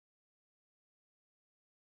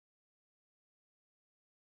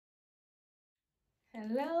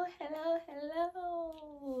Hello, hello,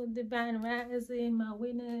 hello, Divine Rising, my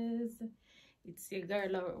winners. It's your girl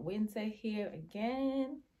Laura Winter here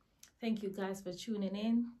again. Thank you guys for tuning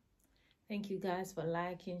in. Thank you guys for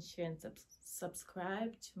liking, sharing,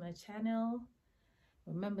 subscribe to my channel.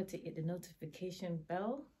 Remember to hit the notification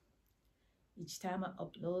bell. Each time I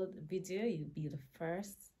upload a video, you'll be the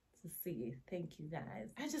first to see it. Thank you guys.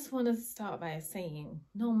 I just want to start by saying,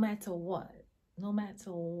 no matter what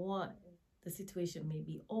the situation may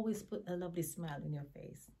be, always put a lovely smile on your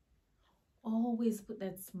face. Always put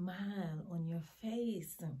that smile on your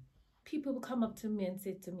face. People will come up to me and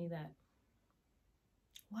say to me that,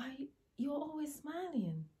 why you're always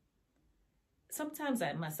smiling? Sometimes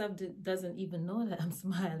I myself doesn't even know that I'm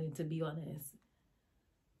smiling, to be honest.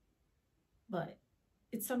 But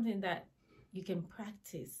it's something that you can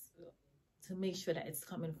practice to make sure that it's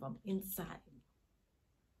coming from inside.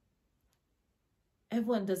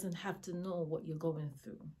 Everyone doesn't have to know what you're going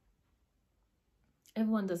through.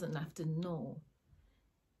 Everyone doesn't have to know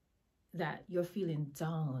that you're feeling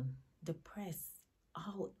down, depressed,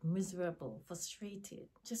 out, miserable, frustrated.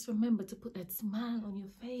 Just remember to put that smile on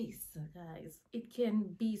your face, guys. It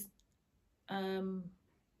can be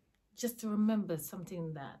just to remember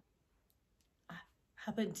something that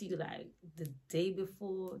happened to you like the day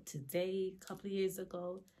before, today, a couple of years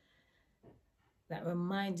ago, that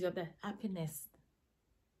reminds you of that happiness.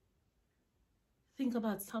 Think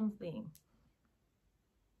about something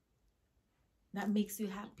that makes you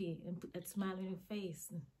happy and put that smile on your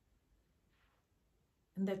face.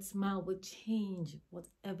 And that smile will change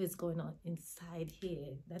whatever is going on inside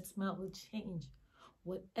here. That smile will change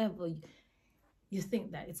whatever you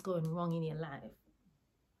think that is going wrong in your life.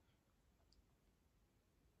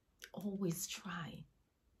 Always try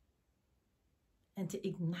and to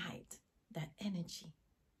ignite that energy,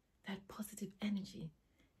 that positive energy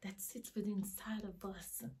that sits within inside of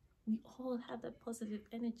us. We all have that positive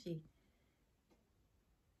energy.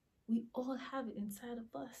 We all have it inside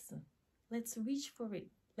of us. Let's reach for it.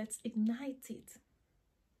 Let's ignite it.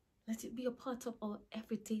 Let it be a part of our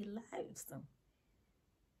everyday lives.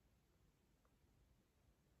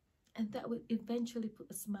 And that will eventually put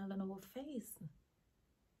a smile on our face.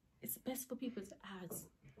 It's best for people to ask,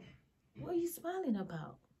 what are you smiling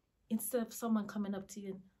about? Instead of someone coming up to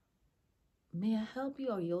you and, may I help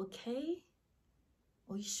you? Are you okay?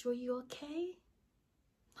 Are you sure you're okay?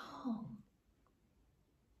 No.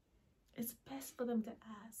 It's best for them to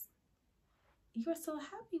ask, you're so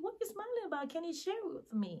happy. What are you smiling about? Can you share it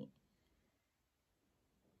with me?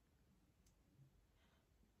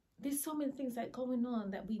 There's so many things that going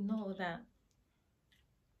on that we know that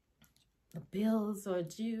the bills are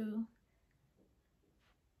due.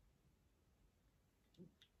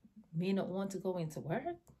 May not want to go into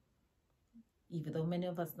work, even though many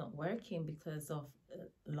of us not working because of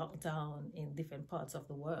lockdown in different parts of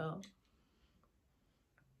the world.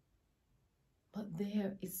 But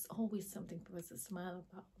there is always something for us to smile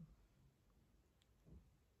about.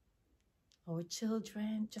 Our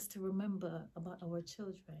children, just to remember about our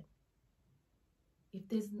children. If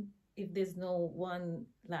there's no one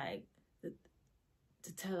like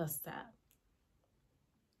to tell us that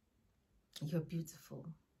you're beautiful,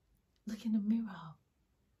 look in the mirror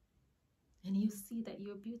and you see that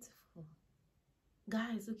you're beautiful.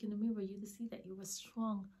 Guys, look in the mirror, you see that you're a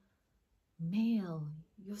strong male,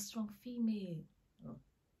 you're a strong female,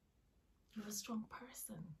 you're a strong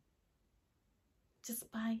person.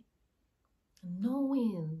 Just by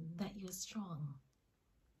knowing that you're strong,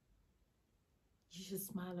 you should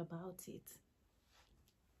smile about it.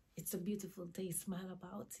 It's a beautiful day, smile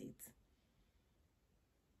about it.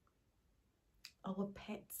 Our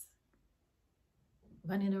pets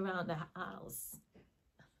running around the house,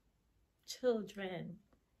 children,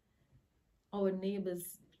 our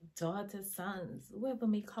neighbors' daughters, sons, whoever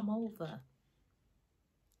may come over,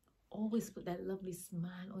 always put that lovely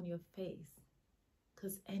smile on your face,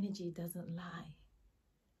 because energy doesn't lie.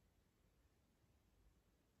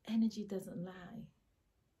 Energy doesn't lie.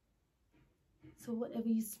 So whatever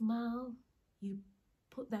you smile, you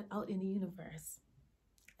put that out in the universe,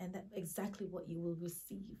 and that's exactly what you will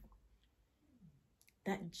receive.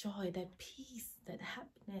 That joy, that peace, that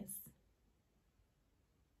happiness.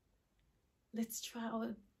 Let's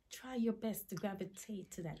try your best to gravitate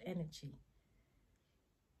to that energy.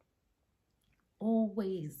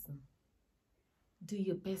 Always do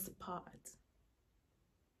your best part.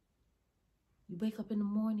 You wake up in the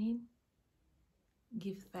morning,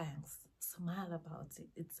 give thanks, smile about it.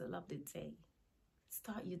 It's a lovely day.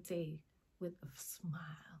 Start your day with a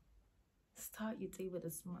smile. Start your day with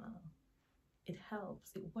a smile. It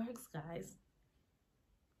helps. It works, guys.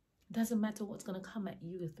 Doesn't matter what's going to come at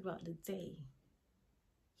you throughout the day.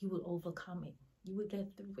 You will overcome it. You will get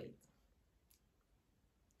through it.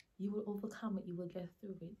 You will overcome it. You will get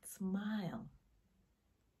through it. Smile.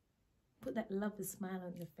 Put that lovely smile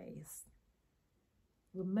on your face.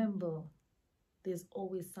 Remember, there's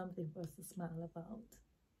always something for us to smile about.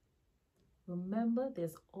 Remember,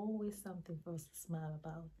 there's always something for us to smile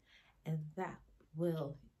about. And that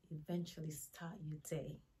will eventually start your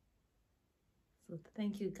day. So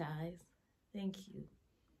thank you, guys. Thank you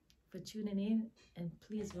for tuning in. And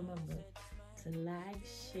please remember to like,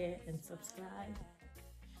 share, and subscribe.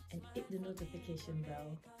 And hit the notification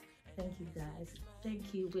bell. Thank you, guys.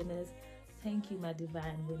 Thank you, winners. Thank you, my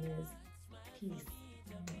divine winners. Peace.